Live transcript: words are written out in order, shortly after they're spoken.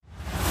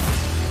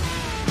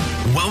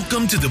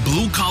Welcome to the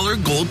Blue Collar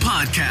Gold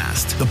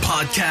Podcast, the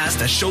podcast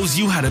that shows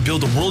you how to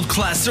build a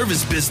world-class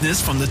service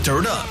business from the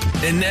dirt up.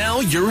 And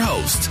now your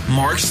host,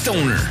 Mark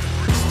Stoner.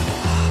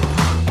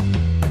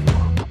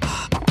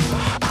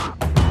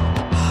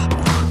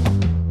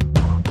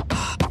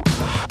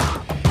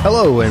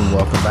 Hello and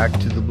welcome back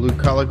to the Blue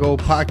Collar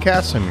Gold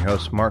Podcast. I'm your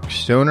host, Mark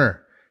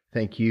Stoner.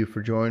 Thank you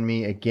for joining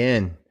me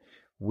again.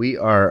 We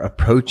are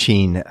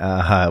approaching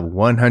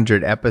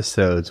 100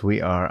 episodes.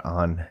 We are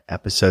on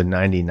episode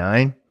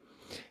 99.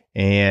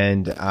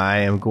 And I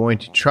am going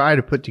to try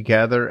to put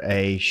together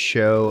a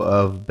show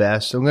of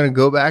best. I'm going to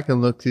go back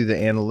and look through the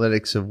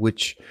analytics of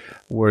which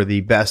were the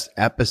best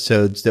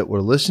episodes that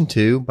were listened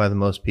to by the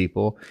most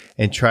people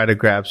and try to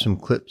grab some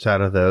clips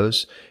out of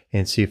those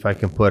and see if I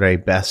can put a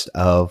best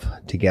of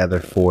together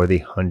for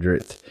the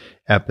 100th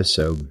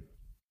episode.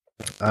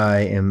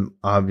 I am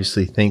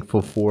obviously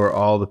thankful for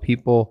all the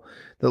people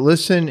that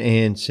listen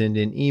and send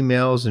in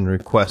emails and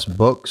request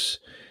books.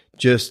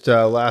 Just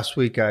last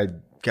week, I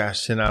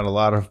sent out a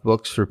lot of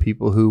books for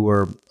people who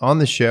were on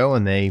the show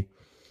and they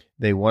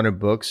wanted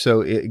books. So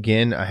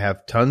again, I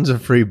have tons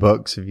of free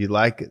books. If you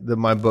like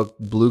my book,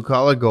 Blue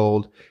Collar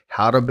Gold,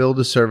 How to Build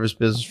a Service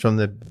Business from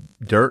the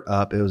Dirt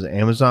Up. It was an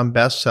Amazon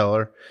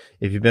bestseller.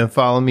 If you've been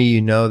following me,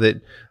 you know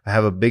that I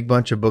have a big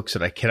bunch of books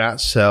that I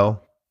cannot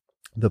sell.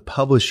 The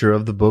publisher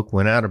of the book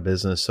went out of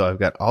business. So I've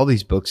got all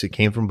these books that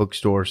came from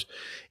bookstores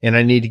and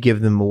I need to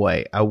give them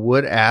away. I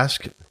would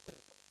ask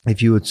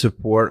if you would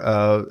support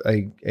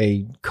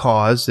a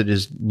cause that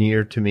is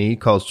near to me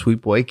called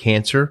Sweep Away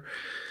Cancer.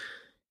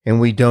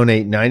 And we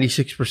donate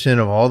 96%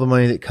 of all the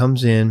money that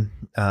comes in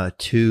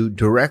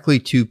directly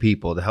to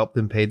people to help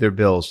them pay their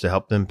bills, to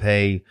help them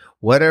pay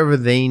whatever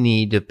they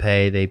need to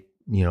pay. They,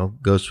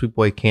 go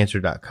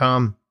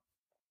sweepawaycancer.com.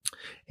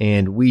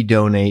 And we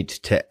donate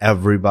to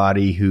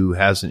everybody who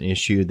has an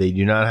issue. They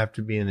do not have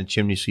to be in the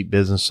chimney sweep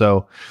business.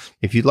 So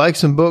if you'd like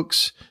some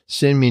books,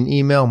 send me an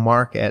email,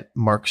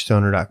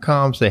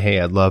 mark@markstoner.com. Say,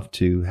 hey, I'd love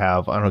to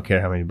have, I don't care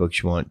how many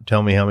books you want.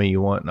 Tell me how many you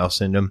want and I'll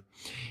send them.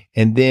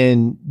 And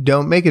then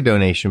don't make a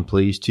donation,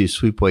 please, to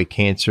Sweep Away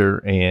Cancer.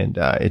 And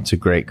it's a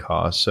great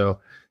cause. So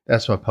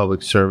that's my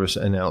public service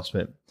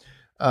announcement.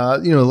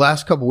 The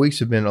last couple of weeks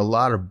have been a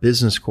lot of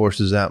business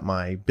courses at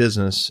my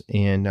business.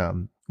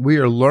 And we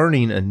are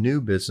learning a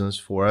new business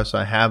for us.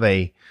 I have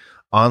a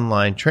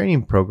online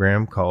training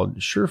program called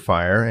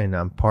Surefire, and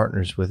I'm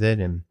partners with it.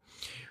 And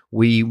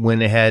we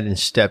went ahead and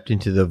stepped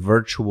into the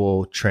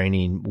virtual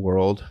training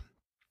world.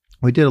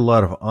 We did a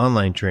lot of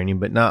online training,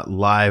 but not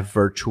live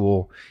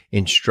virtual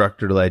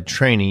instructor-led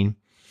training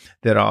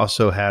that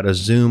also had a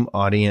Zoom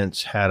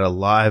audience, had a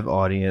live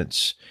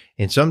audience,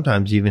 and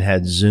sometimes even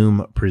had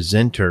Zoom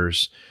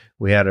presenters.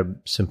 We had a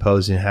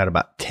symposium, had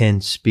about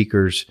 10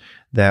 speakers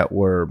that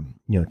were,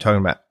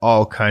 talking about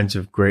all kinds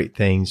of great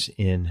things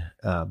in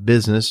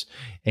business.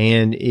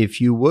 And if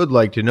you would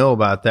like to know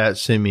about that,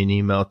 send me an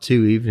email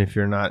too, even if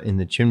you're not in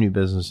the chimney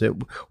business.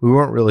 We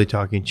weren't really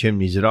talking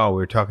chimneys at all. We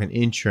were talking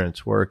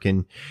insurance work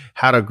and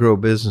how to grow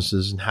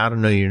businesses and how to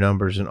know your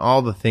numbers and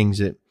all the things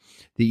that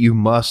you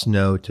must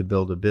know to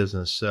build a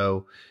business.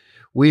 So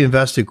we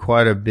invested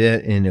quite a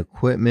bit in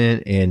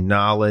equipment and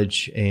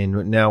knowledge,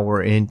 and now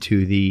we're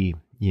into the,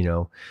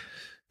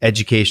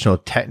 educational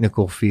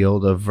technical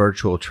field of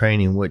virtual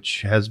training,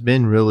 which has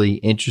been really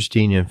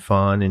interesting and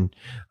fun and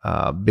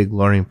big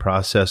learning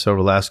process over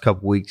the last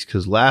couple of weeks.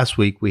 Because last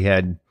week we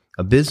had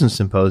a business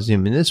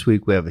symposium, and this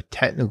week we have a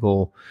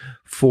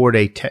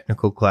 4-day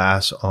technical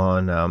class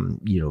on,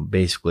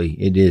 basically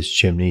it is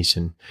chimneys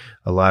and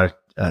a lot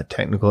of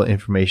technical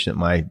information that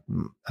my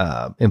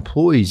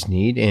employees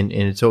need, and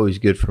it's always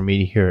good for me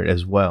to hear it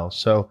as well.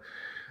 So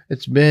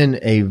it's been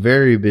a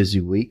very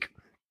busy week.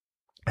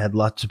 Had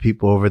lots of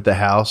people over at the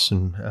house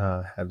and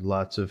had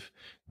lots of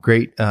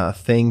great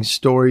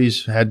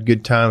stories. Had a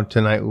good time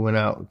tonight. We went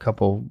out, a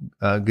couple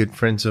good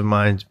friends of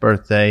mine's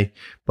birthday.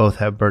 Both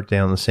have birthday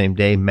on the same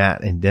day,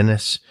 Matt and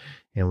Dennis,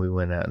 and we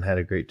went out and had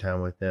a great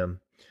time with them.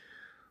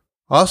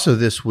 Also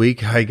this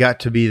week, I got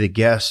to be the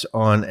guest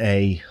on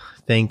a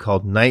thing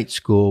called Night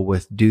School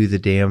with Do the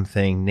Damn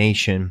Thing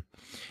Nation,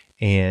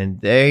 and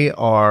they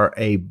are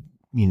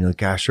there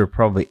are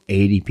probably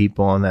 80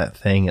 people on that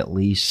thing, at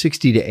least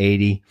 60 to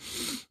 80.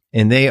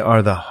 And they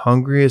are the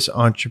hungriest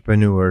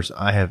entrepreneurs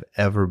I have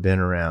ever been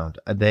around.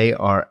 They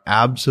are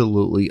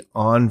absolutely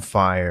on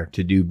fire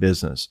to do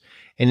business.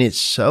 And it's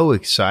so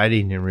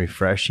exciting and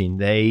refreshing.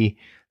 They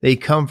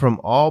come from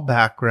all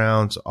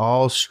backgrounds,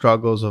 all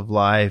struggles of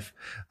life.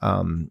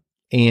 And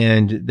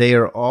they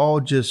are all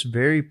just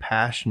very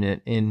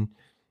passionate. And,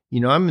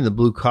 I'm in the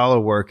blue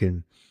collar work,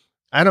 and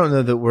I don't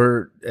know that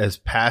we're as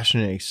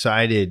passionate and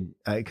excited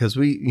because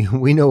we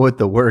know what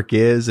the work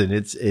is, and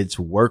it's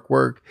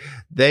work.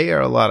 They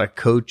are a lot of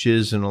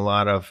coaches and a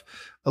lot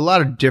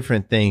of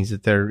different things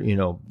that they're,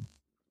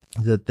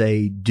 that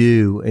they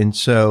do. And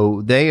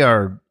so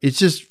it's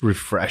just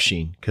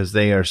refreshing because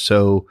they are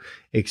so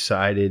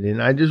excited.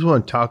 And I just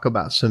want to talk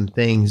about some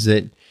things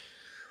that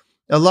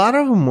a lot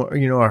of them,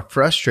 are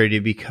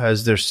frustrated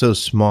because they're so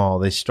small.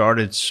 They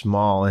started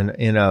small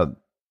in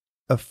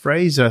a a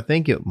phrase that I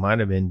think it might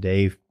have been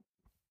Dave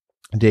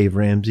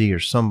Ramsey or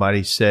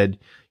somebody said,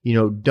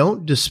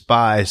 don't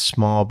despise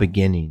small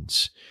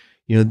beginnings.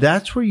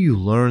 That's where you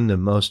learn the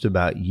most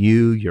about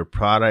you, your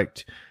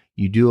product.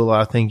 You do a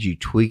lot of things, you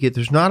tweak it.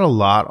 There's not a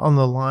lot on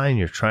the line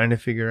you're trying to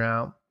figure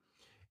out.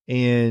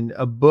 And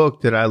a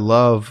book that I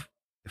love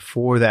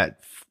for that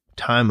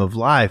time of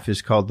life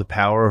is called The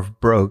Power of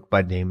Broke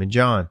by Damon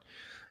John.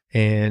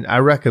 And I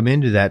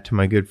recommended that to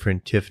my good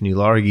friend Tiffany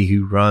Largy,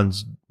 who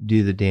runs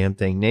Do the Damn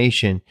Thing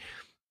Nation.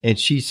 And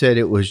she said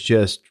it was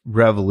just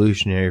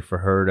revolutionary for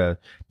her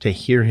to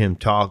hear him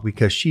talk,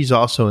 because she's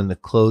also in the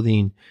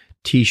clothing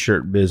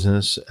t-shirt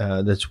business.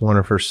 That's one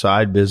of her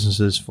side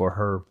businesses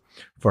for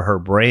her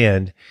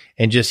brand.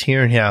 And just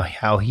hearing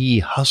how he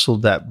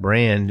hustled that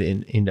brand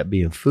and ended up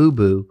being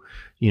FUBU,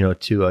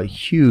 to a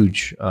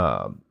huge,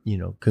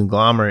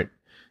 conglomerate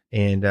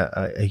and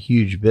a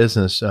huge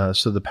business. So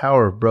The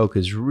Power of Broke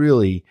is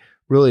really,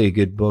 really a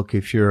good book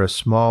if you're a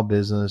small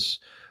business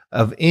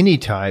of any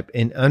type,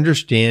 and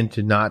understand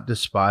to not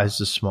despise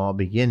the small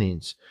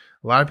beginnings.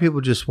 A lot of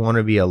people just want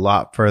to be a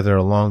lot further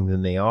along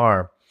than they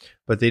are,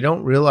 but they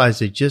don't realize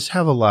they just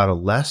have a lot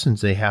of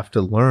lessons they have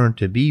to learn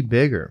to be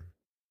bigger.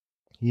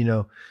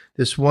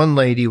 This one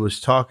lady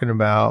was talking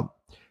about,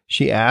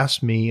 she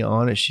asked me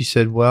on it, she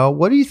said, well,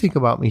 what do you think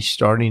about me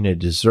starting a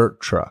dessert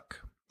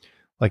truck,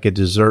 like a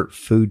dessert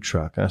food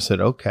truck? And I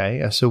said,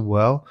 okay. I said,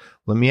 well,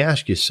 let me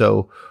ask you.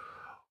 So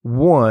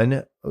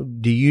one,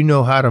 do you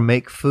know how to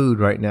make food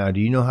right now?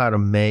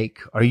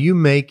 Are you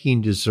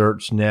making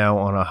desserts now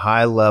on a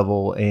high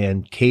level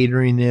and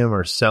catering them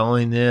or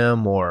selling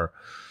them, or,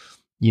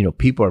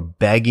 people are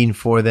begging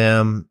for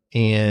them?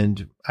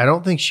 And I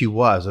don't think she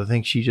was. I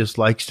think she just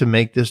likes to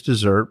make this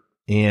dessert.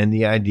 And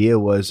the idea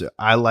was,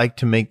 I like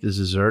to make this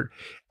dessert.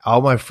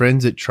 All my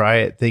friends that try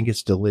it think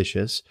it's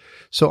delicious.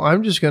 So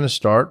I'm just going to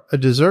start a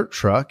dessert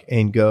truck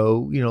and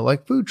go,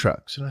 like food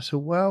trucks. And I said,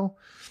 well,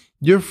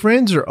 your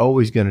friends are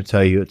always going to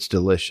tell you it's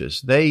delicious.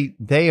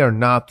 They are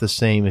not the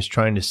same as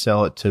trying to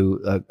sell it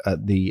to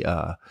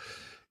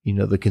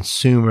the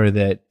consumer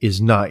that is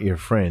not your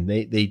friend.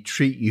 They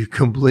treat you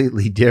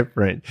completely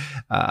different.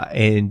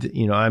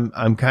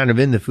 I'm kind of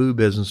in the food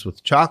business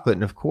with chocolate.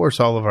 And of course,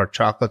 all of our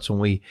chocolates, when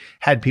we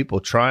had people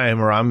try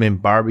them, or I'm in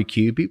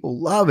barbecue, people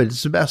love it.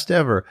 It's the best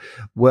ever.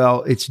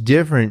 Well, it's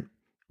different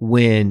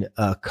when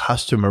a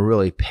customer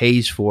really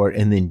pays for it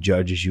and then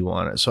judges you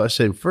on it. So I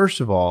said, first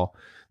of all,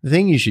 the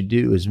thing you should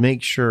do is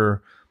make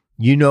sure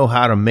you know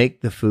how to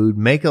make the food,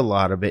 make a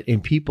lot of it,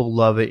 and people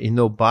love it, and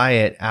they'll buy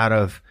it out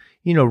of,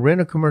 rent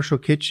a commercial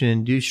kitchen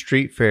and do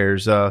street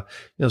fairs. Sell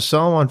them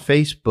on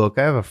Facebook.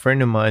 I have a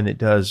friend of mine that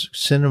does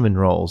cinnamon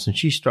rolls, and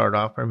she started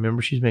off, I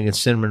remember she's making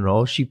cinnamon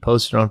rolls. She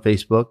posted on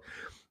Facebook,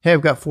 hey,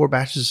 I've got 4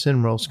 batches of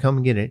cinnamon rolls. Come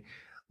and get it.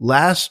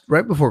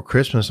 Right before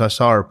Christmas, I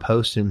saw her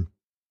post, and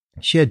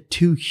she had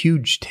 2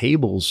 huge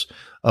tables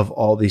of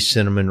all these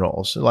cinnamon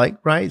rolls.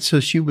 Right?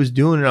 So she was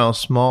doing it on a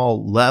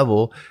small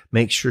level,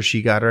 make sure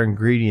she got her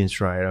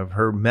ingredients right, of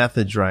her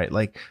methods right.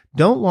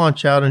 Don't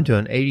launch out into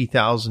an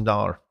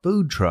 $80,000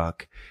 food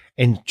truck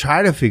and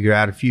try to figure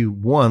out if you,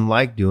 1,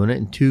 like doing it,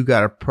 and 2,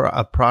 got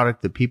a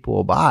product that people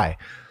will buy.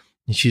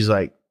 And she's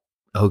like,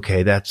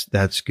 okay,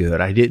 that's good.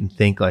 I didn't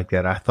think like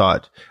that. I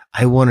thought,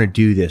 I want to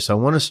do this. I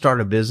want to start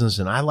a business,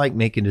 and I like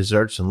making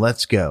desserts, and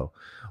let's go.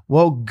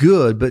 Well,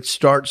 good, but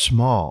start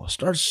small.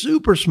 Start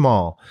super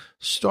small.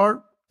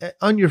 Start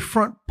on your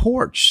front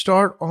porch.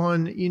 Start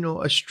on,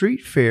 a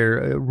street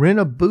fair. Rent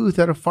a booth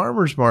at a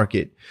farmer's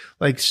market.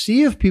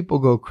 See if people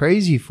go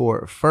crazy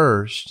for it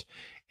first,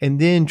 and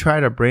then try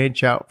to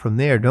branch out from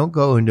there. Don't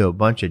go into a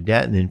bunch of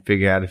debt and then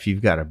figure out if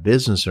you've got a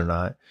business or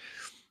not.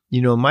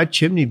 My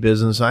chimney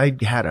business, I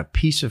had a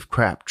piece of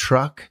crap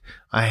truck.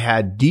 I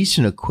had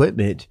decent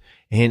equipment,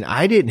 and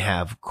I didn't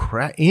have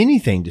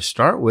anything to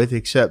start with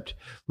except,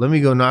 let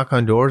me go knock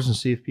on doors and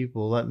see if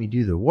people will let me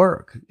do the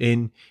work.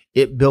 And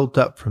it built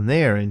up from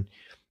there. And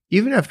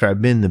even after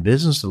I've been in the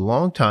business a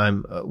long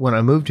time, when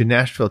I moved to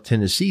Nashville,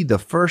 Tennessee, the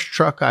first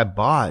truck I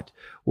bought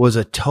was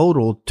a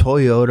total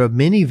Toyota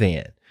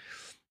minivan.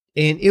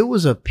 And it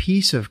was a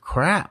piece of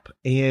crap.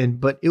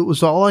 But it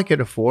was all I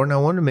could afford. And I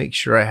wanted to make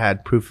sure I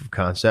had proof of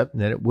concept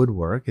and that it would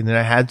work and that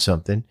I had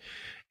something.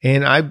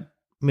 And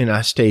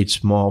I stayed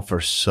small for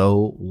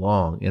so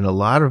long, and a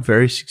lot of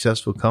very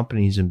successful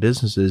companies and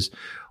businesses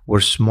were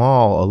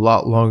small a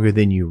lot longer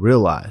than you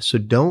realize. So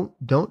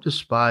don't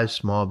despise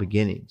small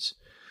beginnings.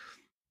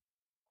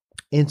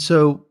 And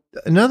so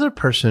another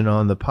person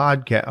on the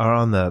podcast, or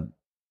on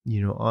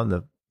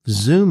the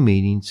Zoom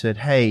meeting, said,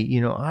 hey,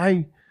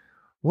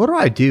 what do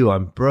I do?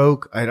 I'm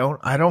broke. I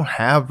don't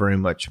have very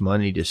much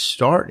money to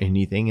start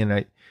anything. And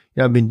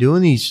I've been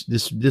doing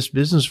this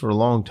business for a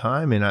long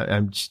time, and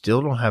I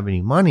still don't have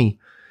any money.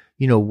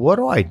 What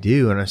do I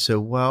do? And I said,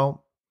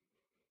 well,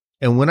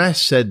 and when I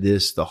said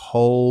this, the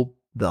whole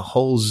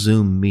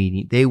Zoom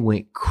meeting, they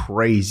went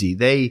crazy.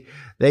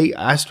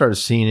 I started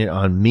seeing it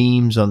on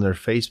memes on their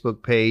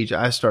Facebook page.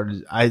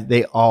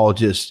 They all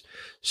just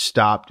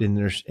stopped in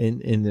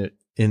their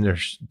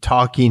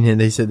talking,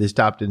 and they said they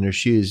stopped in their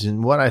shoes.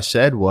 And what I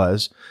said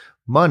was,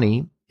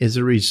 Money is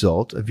a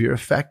result of your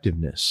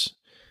effectiveness.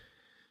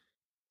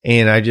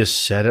 And I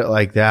just said it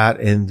like that,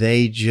 and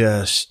they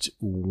just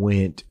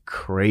went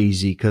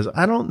crazy because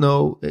I don't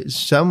know,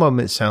 some of them,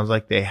 it sounds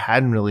like they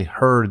hadn't really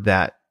heard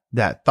that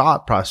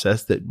thought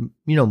process that,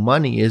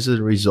 money is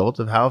a result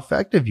of how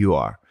effective you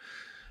are.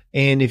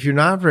 And if you're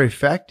not very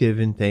effective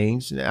in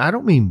things, I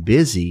don't mean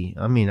busy.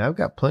 I mean, I've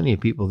got plenty of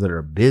people that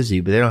are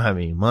busy, but they don't have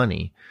any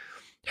money.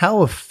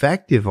 How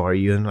effective are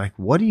you? And like,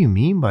 what do you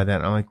mean by that?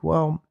 And I'm like,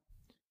 well,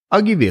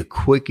 I'll give you a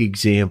quick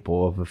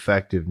example of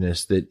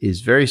effectiveness that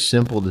is very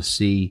simple to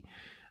see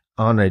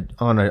on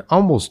a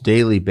almost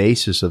daily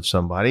basis of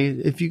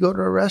somebody. If you go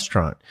to a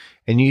restaurant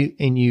and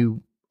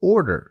you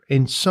order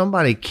and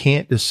somebody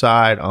can't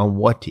decide on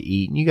what to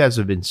eat, and you guys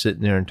have been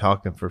sitting there and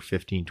talking for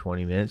 15,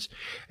 20 minutes,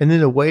 and then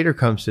the waiter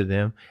comes to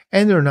them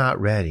and they're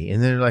not ready.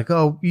 And they're like,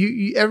 oh,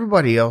 you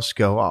everybody else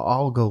go,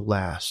 I'll go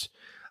last.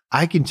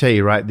 I can tell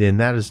you right then,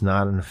 that is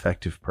not an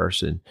effective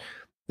person.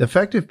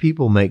 Effective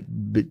people make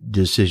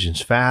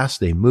decisions fast.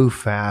 They move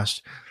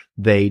fast.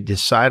 They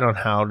decide on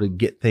how to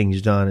get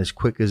things done as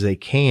quick as they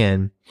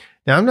can.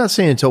 Now, I'm not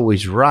saying it's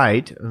always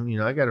right.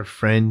 I got a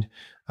friend,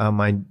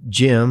 my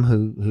Jim,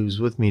 who's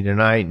with me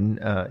tonight,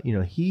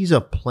 and he's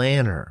a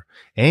planner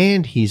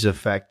and he's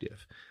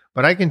effective.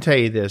 But I can tell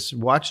you this: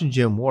 watching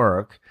Jim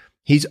work,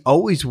 he's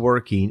always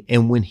working,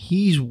 and when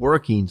he's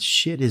working,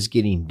 shit is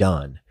getting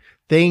done.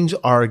 Things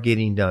are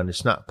getting done.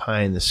 It's not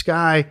pie in the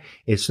sky.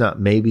 It's not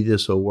maybe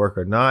this will work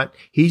or not.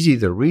 He's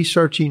either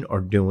researching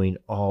or doing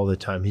all the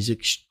time. He's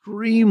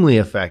extremely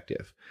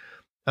effective.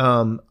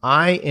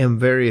 I am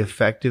very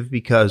effective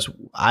because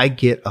I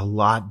get a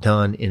lot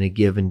done in a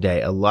given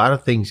day. A lot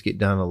of things get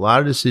done. A lot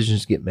of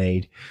decisions get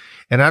made.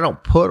 And I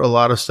don't put a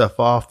lot of stuff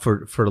off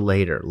for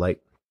later.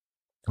 Like,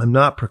 I'm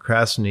not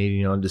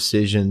procrastinating on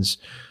decisions.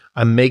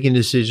 I'm making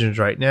decisions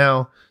right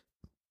now.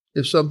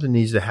 If something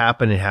needs to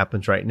happen, it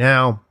happens right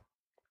now.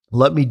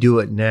 Let me do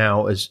it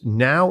now, as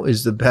now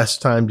is the best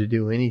time to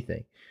do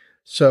anything.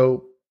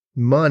 So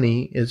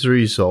money is a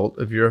result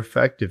of your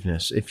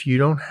effectiveness. If you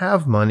don't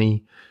have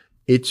money,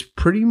 it's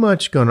pretty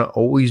much going to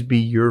always be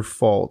your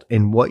fault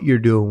in what you're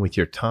doing with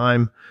your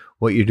time,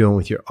 what you're doing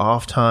with your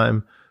off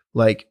time.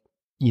 Like,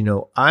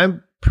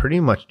 I'm pretty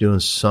much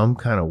doing some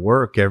kind of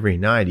work every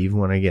night. Even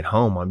when I get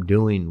home,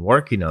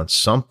 working on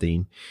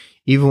something.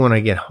 Even when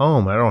I get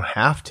home, I don't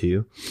have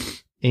to.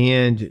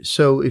 And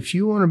so if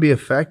you want to be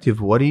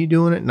effective, what are you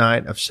doing at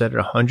night? I've said it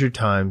 100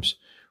 times.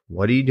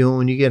 What are you doing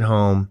when you get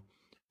home?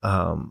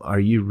 Are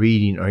you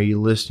reading? Are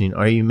you listening?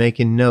 Are you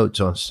making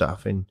notes on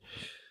stuff? And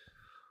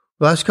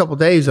the last couple of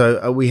days,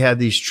 we had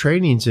these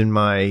trainings at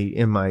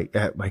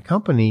my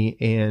company,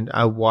 and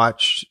I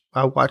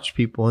watched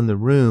people in the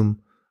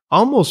room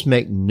almost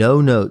make no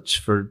notes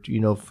for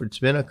it's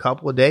been a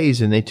couple of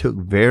days, and they took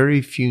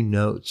very few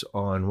notes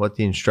on what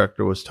the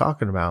instructor was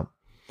talking about.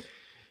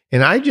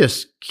 And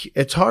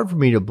it's hard for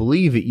me to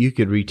believe that you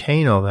could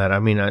retain all that. I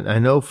mean, I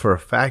know for a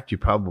fact you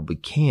probably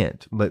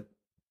can't, but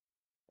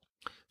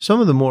some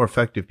of the more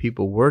effective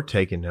people were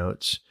taking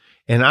notes.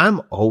 And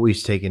I'm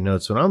always taking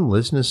notes when I'm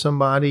listening to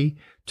somebody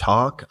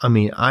talk. I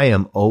mean, I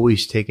am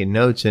always taking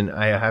notes, and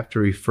I have to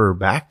refer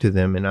back to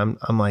them. And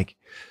I'm like,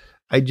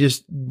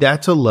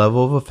 that's a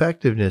level of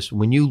effectiveness.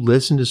 When you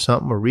listen to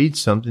something or read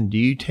something, do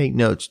you take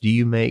notes? Do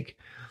you make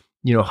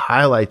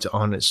highlights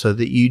on it so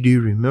that you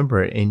do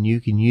remember it and you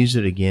can use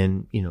it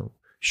again,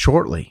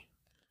 shortly?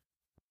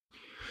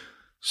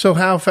 So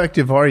how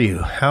effective are you?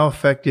 How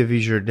effective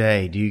is your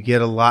day? Do you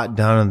get a lot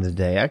done in the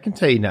day? I can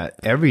tell you not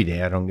every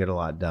day I don't get a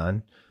lot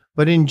done,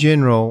 but in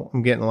general,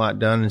 I'm getting a lot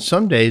done. And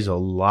some days a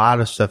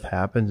lot of stuff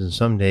happens, and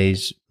some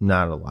days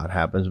not a lot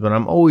happens, but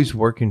I'm always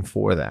working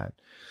for that.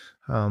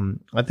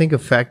 I think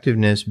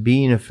effectiveness,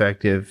 being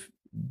effective,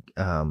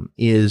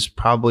 is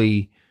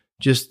probably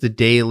just the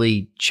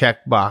daily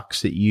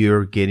checkbox that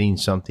you're getting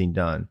something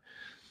done.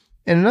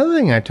 And another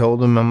thing I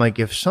told him, I'm like,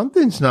 if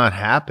something's not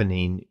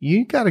happening,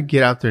 you got to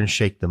get out there and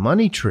shake the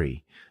money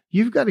tree.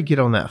 You've got to get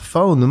on that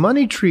phone. The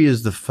money tree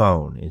is the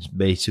phone, is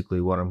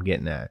basically what I'm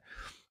getting at.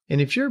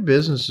 And if your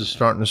business is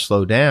starting to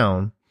slow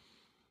down,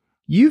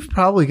 you've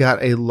probably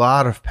got a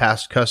lot of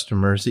past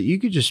customers that you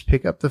could just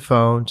pick up the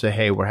phone, say,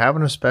 hey, we're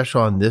having a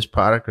special on this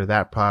product or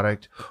that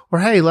product. Or,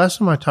 hey, last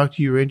time I talked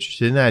to you, you were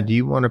interested in that. Do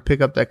you want to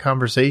pick up that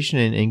conversation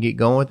and get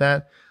going with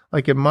that?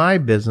 Like in my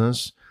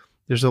business,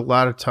 there's a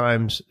lot of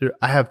times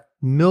I have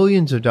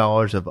millions of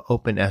dollars of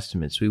open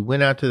estimates. We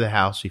went out to the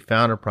house. We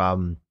found a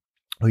problem.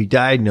 We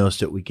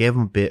diagnosed it. We gave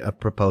them a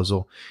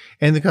proposal,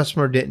 and the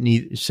customer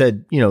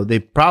they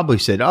probably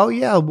said, oh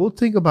yeah, we'll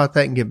think about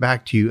that and get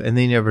back to you. And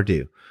they never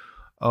do.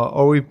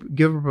 Or we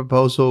give a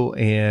proposal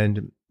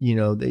and,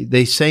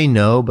 they say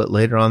no, but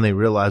later on they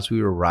realize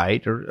we were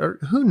right, or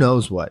who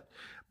knows what.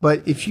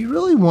 But if you're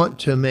really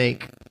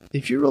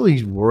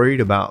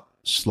worried about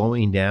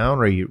slowing down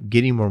or you're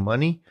getting more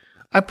money,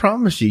 I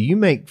promise you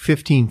make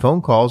 15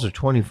 phone calls or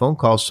 20 phone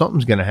calls,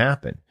 something's going to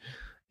happen.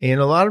 And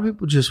a lot of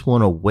people just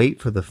want to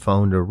wait for the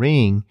phone to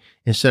ring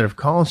instead of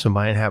calling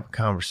somebody and have a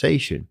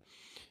conversation.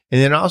 And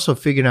then also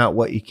figuring out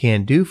what you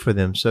can do for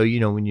them. So,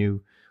 when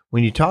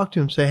when you talk to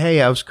them, say,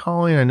 hey, I was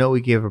calling. I know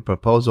we gave a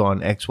proposal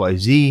on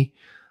XYZ.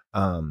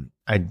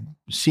 I'd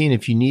seen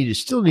if you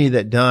still need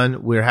that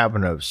done. We're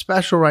having a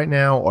special right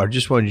now, or I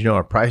just wanted you to know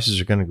our prices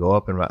are going to go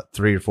up in about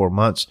 3 or 4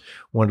 months.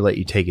 Wanted to let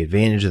you take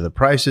advantage of the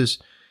prices.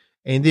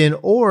 And then,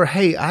 or,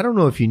 hey, I don't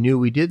know if you knew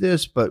we did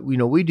this, but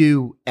we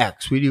do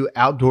X. We do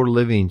outdoor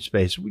living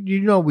space. We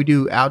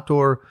do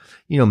outdoor,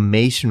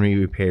 masonry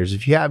repairs.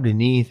 If you happen to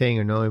need anything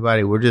or know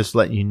anybody, we're just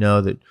letting you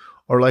know that,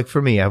 or like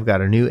for me, I've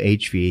got a new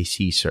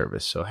HVAC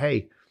service. So,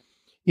 hey,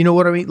 you know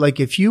what I mean? Like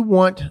if you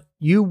want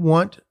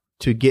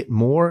to get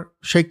more,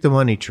 shake the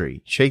money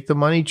tree. Shake the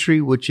money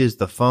tree, which is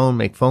the phone,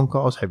 make phone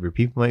calls, have your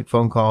people make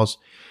phone calls.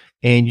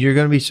 And you're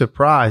going to be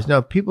surprised.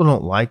 Now, people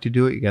don't like to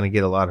do it. You're going to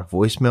get a lot of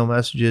voicemail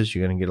messages.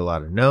 You're going to get a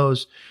lot of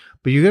no's,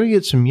 but you're going to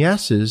get some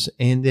yeses,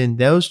 and then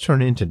those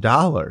turn into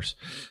dollars.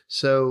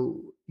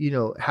 So,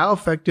 how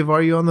effective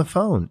are you on the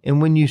phone? And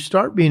when you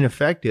start being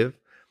effective,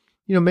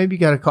 maybe you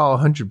got to call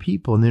 100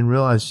 people and then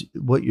realize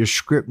what your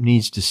script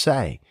needs to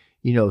say.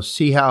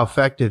 See how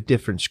effective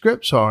different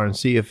scripts are and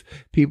see if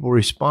people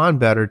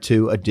respond better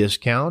to a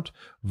discount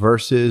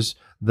versus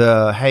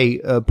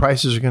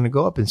prices are going to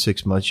go up in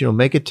 6 months.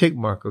 Make a tick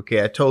mark.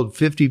 Okay, I told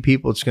 50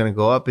 people it's going to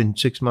go up in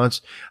 6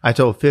 months. I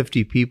told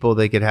 50 people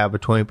they could have a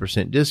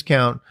 20%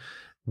 discount.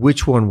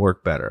 Which one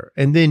worked better?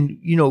 And then,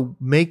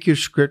 make your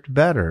script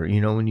better.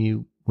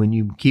 When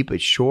you keep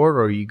it short,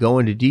 or you go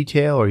into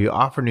detail, or you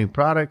offer new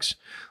products,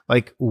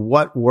 like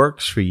what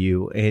works for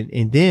you.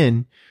 And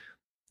then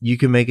you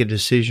can make a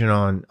decision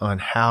on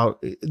how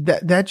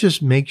that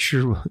just makes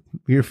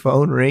your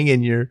phone ring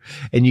and you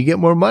get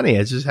more money.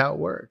 That's just how it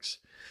works.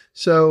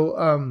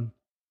 So,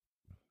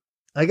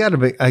 I got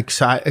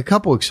a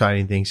couple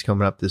exciting things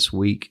coming up this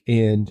week.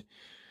 And,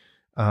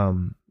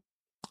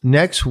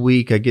 next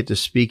week I get to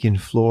speak in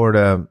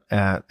Florida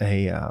at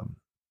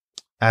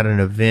an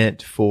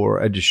event for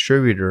a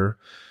distributor.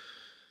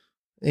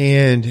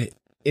 And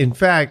in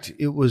fact,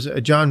 it was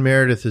John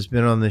Meredith has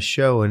been on this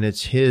show, and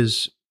it's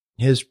his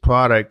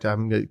product.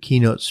 I'm the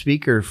keynote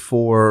speaker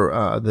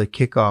for, the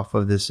kickoff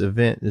of this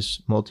event,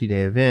 this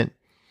multi-day event.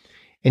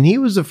 And he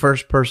was the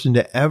first person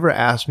to ever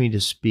ask me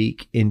to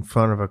speak in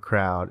front of a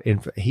crowd.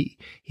 And he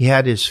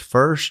had his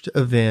first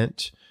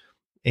event,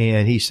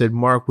 and he said,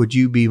 Mark, would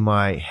you be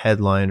my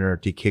headliner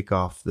to kick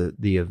off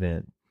the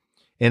event?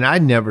 And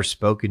I'd never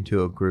spoken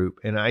to a group.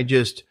 And I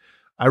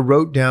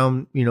wrote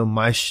down,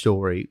 my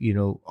story,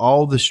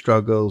 all the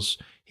struggles.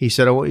 He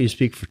said, I want you to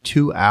speak for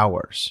 2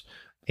 hours,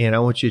 and I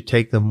want you to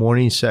take the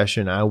morning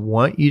session. I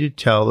want you to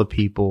tell the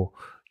people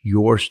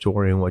your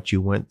story and what you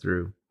went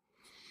through.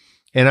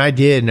 And I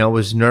did, and I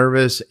was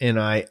nervous, and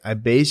I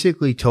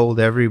basically told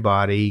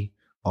everybody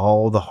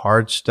all the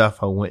hard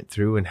stuff I went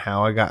through and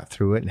how I got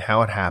through it and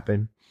how it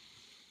happened.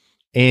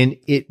 And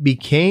it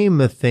became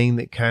a thing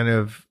that kind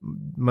of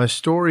my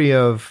story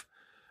of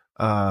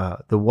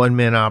the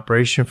one-man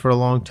operation for a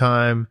long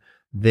time,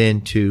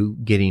 then to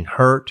getting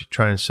hurt,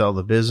 trying to sell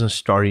the business,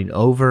 started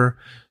over,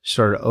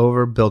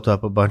 built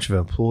up a bunch of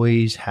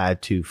employees,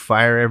 had to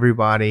fire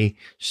everybody,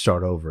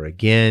 start over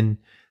again.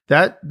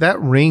 That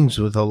rings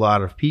with a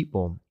lot of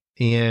people.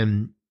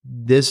 And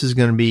this is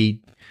going to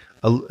be,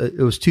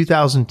 it was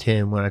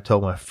 2010 when I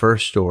told my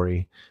first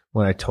story.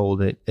 When I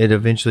told it, it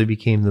eventually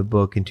became the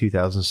book in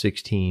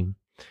 2016.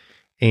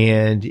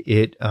 And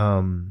it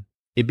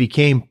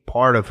became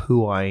part of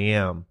who I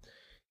am.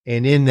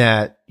 And in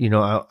that,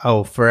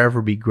 I'll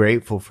forever be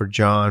grateful for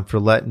John for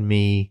letting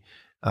me,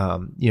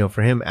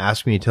 for him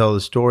asking me to tell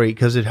the story,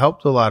 because it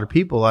helped a lot of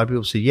people. A lot of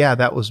people say, yeah,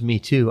 that was me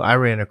too. I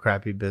ran a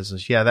crappy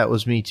business. Yeah, that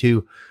was me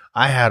too.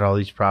 I had all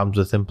these problems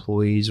with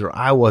employees, or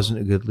I wasn't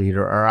a good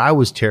leader, or I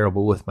was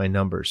terrible with my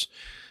numbers.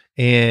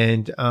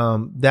 And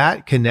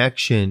that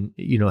connection,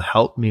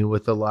 helped me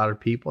with a lot of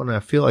people. And I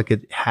feel like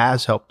it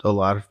has helped a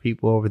lot of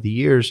people over the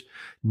years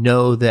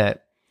know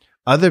that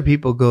other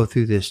people go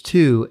through this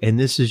too. And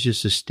this is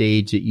just a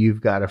stage that you've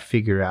got to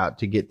figure out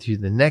to get through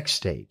the next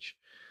stage.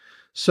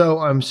 So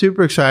I'm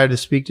super excited to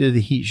speak to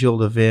the Heat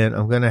Shield event.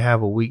 I'm going to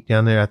have a week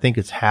down there. I think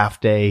it's half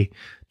day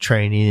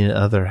training, and the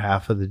other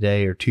half of the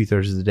day or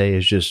 2/3 of the day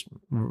is just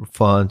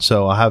fun.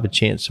 So I'll have a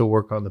chance to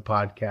work on the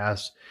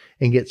podcast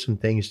and get some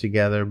things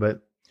together,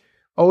 but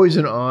always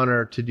an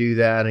honor to do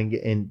that and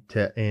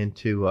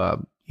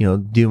to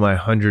do my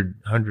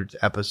 100th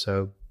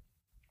episode.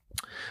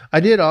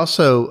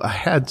 I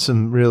had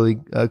some really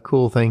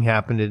cool thing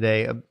happen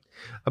today.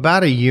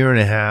 About a year and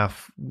a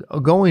half,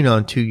 going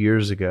on 2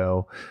 years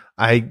ago,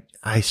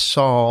 I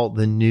saw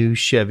the new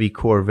Chevy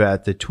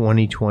Corvette, the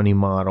 2020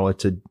 model.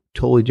 It's a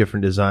totally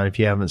different design. If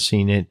you haven't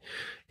seen it,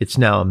 it's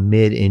now a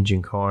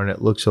mid-engine car, and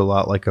it looks a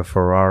lot like a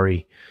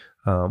Ferrari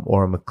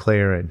or a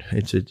McLaren.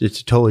 It's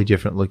a totally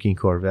different looking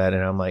Corvette.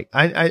 And I'm like,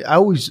 I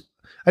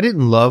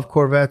didn't love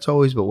Corvettes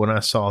always, but when I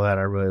saw that,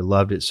 I really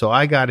loved it. So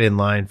I got in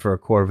line for a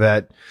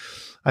Corvette,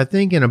 I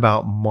think in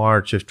about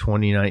March of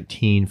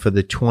 2019 for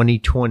the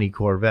 2020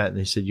 Corvette. And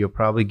they said, you'll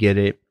probably get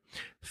it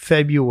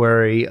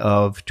February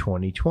of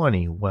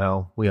 2020.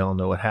 Well, we all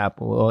know what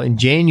happened. Well, in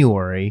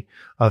January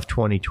of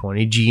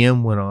 2020,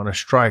 GM went on a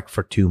strike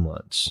for 2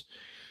 months.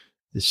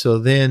 So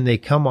then they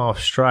come off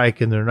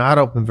strike and they're not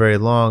open very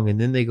long. And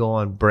then they go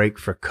on break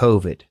for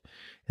COVID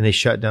and they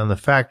shut down the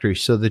factory.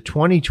 So the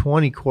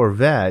 2020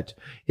 Corvette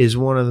is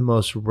one of the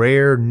most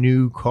rare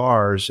new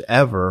cars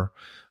ever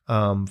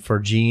for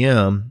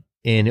GM.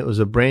 And it was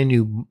a brand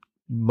new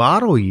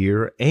model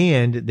year,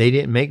 and they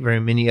didn't make very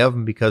many of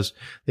them because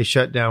they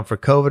shut down for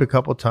COVID a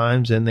couple of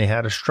times and they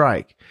had a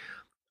strike.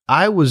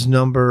 I was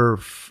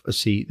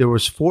there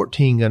was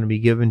 14 going to be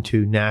given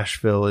to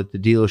Nashville at the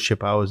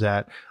dealership I was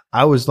at.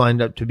 I was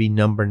lined up to be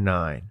number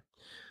 9.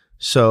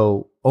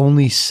 So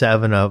only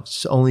 7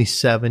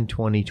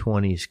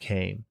 2020s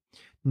came.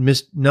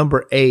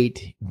 Number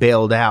 8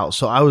 bailed out.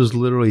 So I was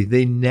literally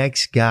the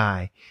next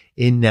guy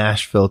in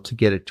Nashville to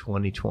get a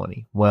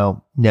 2020.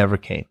 Well, never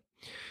came.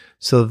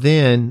 So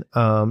then,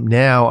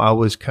 now I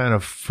was kind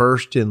of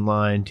first in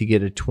line to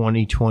get a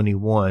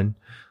 2021.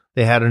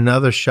 They had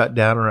another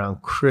shutdown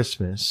around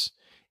Christmas.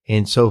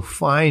 And so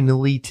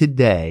finally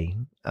today,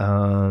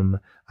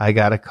 I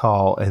got a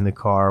call and the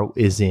car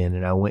is in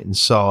and I went and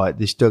saw it.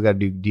 They still got to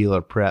do dealer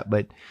prep,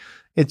 but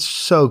it's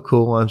so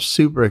cool. I'm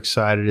super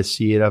excited to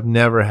see it. I've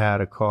never had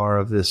a car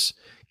of this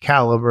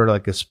caliber,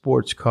 like a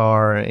sports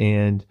car.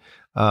 And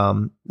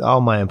all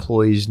my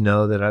employees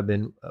know that I've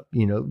been,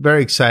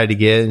 very excited to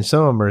get it, and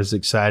some of them are as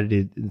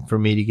excited for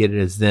me to get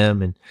it as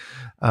them. And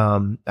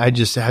I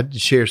just had to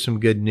share some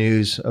good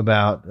news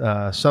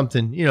about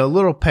something, a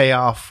little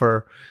payoff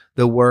for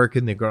the work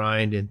and the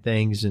grind and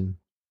things. And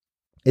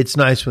it's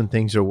nice when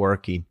things are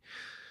working.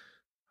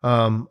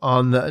 On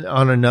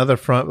another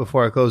front,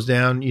 before I close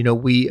down,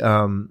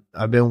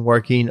 I've been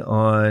working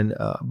on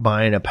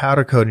buying a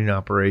powder coating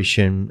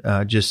operation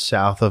just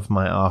south of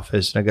my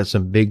office, and I got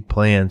some big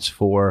plans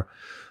for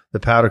the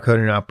powder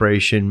coating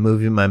operation,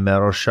 moving my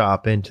metal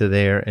shop into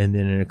there, and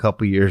then in a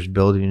couple of years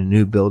building a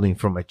new building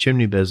for my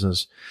chimney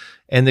business.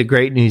 And the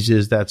great news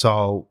is it's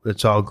all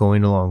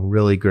going along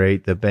really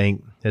great. The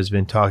bank has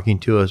been talking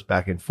to us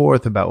back and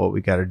forth about what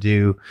we got to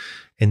do,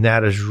 and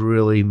that is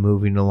really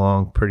moving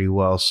along pretty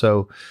well.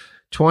 So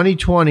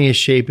 2020 is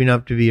shaping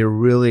up to be a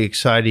really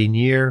exciting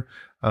year.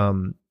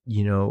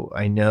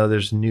 I know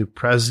there's a new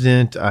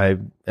president. I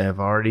have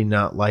already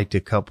not liked a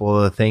couple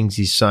of the things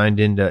he signed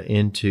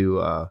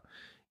into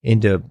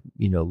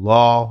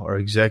law or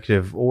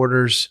executive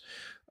orders.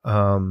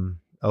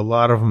 A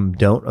lot of them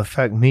don't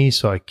affect me,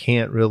 so I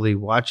can't really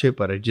watch it,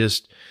 but I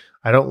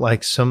don't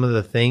like some of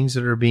the things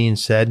that are being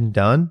said and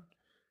done.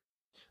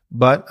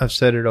 But I've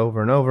said it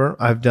over and over.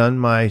 I've done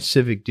my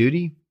civic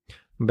duty.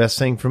 The best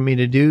thing for me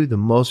to do, the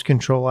most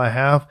control I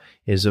have,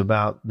 is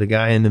about the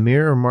guy in the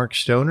mirror, Mark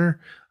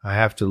Stoner. I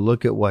have to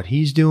look at what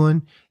he's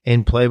doing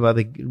and play by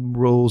the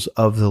rules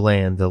of the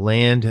land.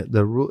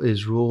 The rule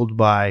is ruled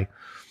by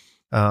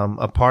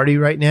a party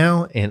right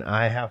now, and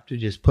I have to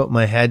just put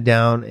my head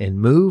down and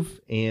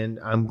move. And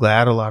I'm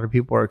glad a lot of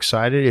people are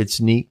excited. It's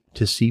neat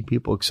to see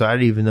people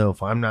excited, even though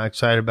if I'm not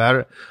excited about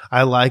it,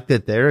 I like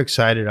that they're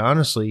excited.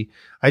 Honestly,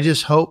 I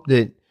just hope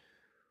that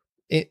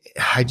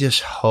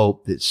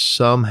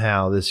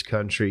somehow this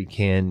country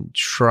can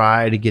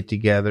try to get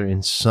together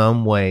in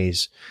some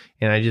ways.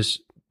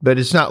 But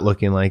it's not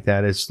looking like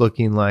that. It's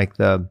looking like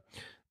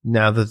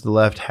now that the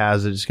left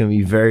has it, it's going to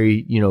be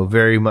very,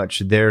 very much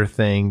their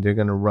thing. They're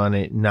going to run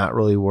it, not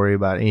really worry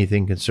about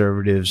anything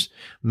conservatives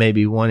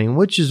maybe wanting,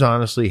 which is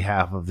honestly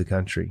half of the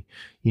country.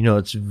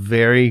 It's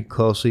very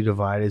closely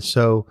divided.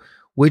 So,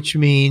 which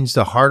means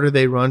the harder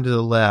they run to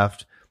the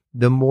left,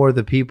 the more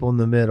the people in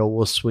the middle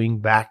will swing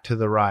back to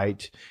the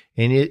right.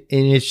 And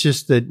it's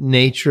just the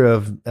nature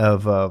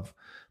of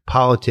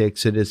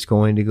politics that it's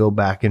going to go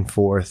back and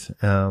forth.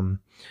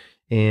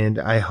 And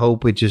I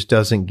hope it just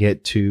doesn't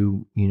get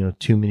to,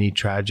 too many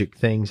tragic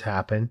things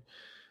happen.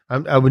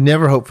 I would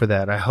never hope for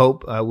that.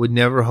 I would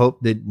never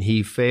hope that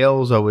he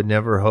fails. I would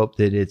never hope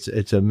that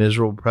it's a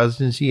miserable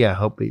presidency. I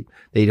hope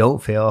they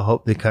don't fail. I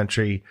hope the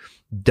country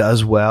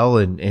does well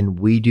and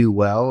we do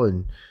well.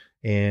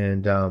 I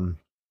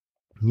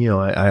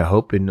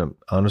hope and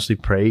honestly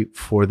pray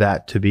for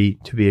that to be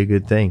a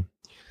good thing.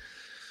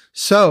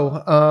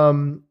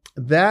 So,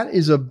 that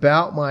is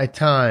about my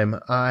time.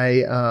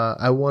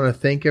 I want to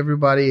thank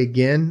everybody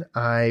again.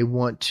 I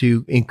want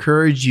to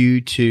encourage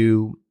you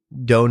to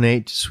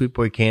donate to Sweet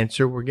Boy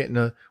Cancer.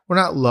 We're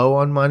not low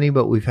on money,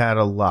 but we've had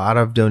a lot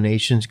of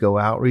donations go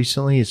out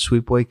recently. It's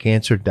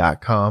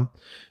sweetboycancer.com.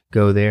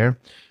 Go there.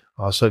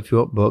 Also, if you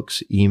want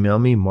books, email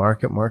me,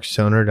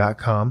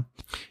 mark@markstoner.com.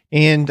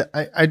 And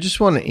I just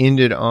want to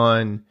end it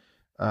on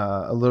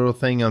a little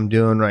thing I'm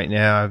doing right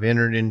now. I've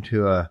entered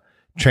into a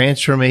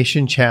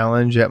transformation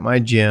challenge at my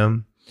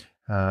gym.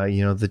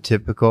 The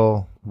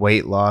typical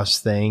weight loss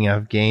thing.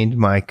 I've gained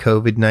my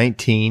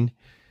COVID-19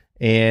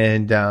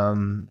 and,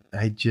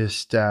 I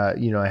just, I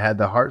had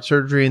the heart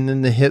surgery and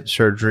then the hip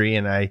surgery,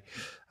 and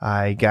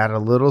I got a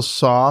little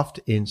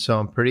soft. And so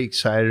I'm pretty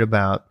excited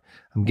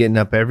I'm getting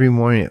up every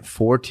morning at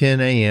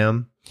 4:10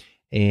 a.m.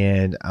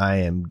 and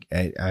I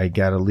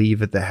got to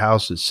leave at the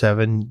house at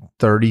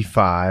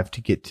 7:35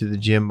 to get to the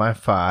gym by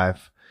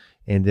 5.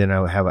 And then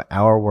I have an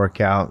hour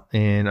workout,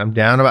 and I'm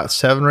down about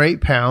 7 or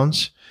 8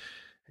 pounds.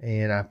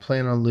 and I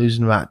plan on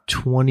losing about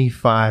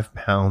 25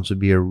 pounds would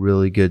be a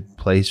really good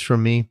place for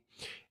me.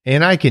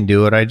 And I can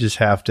do it. I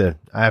have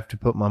to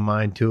put my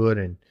mind to it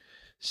and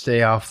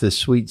stay off the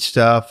sweet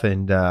stuff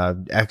and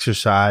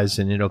exercise,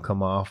 and it'll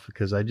come off,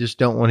 because I just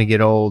don't want to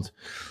get old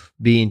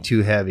being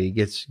too heavy.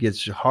 It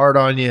gets hard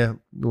on you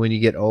when you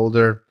get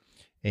older.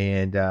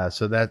 And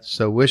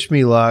so wish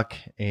me luck,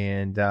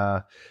 and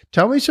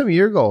tell me some of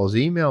your goals.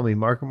 Email me,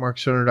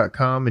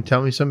 mark@markstoner.com, and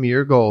tell me some of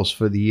your goals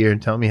for the year,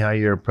 and tell me how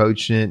you're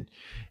approaching it,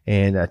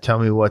 and tell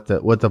me what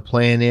the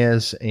plan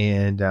is,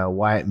 and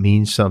why it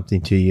means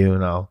something to you,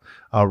 and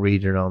I'll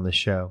read it on the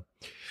show.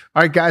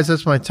 All right, guys,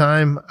 that's my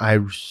time. I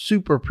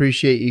super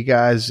appreciate you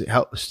guys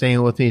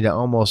staying with me to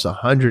almost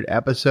 100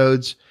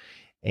 episodes,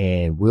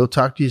 and we'll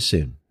talk to you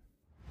soon.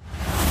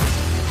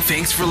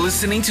 Thanks for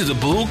listening to the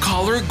Blue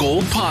Collar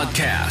Gold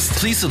Podcast.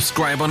 Please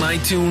subscribe on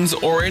iTunes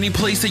or any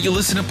place that you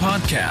listen to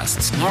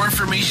podcasts. More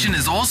information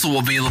is also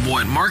available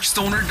at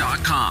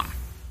markstoner.com.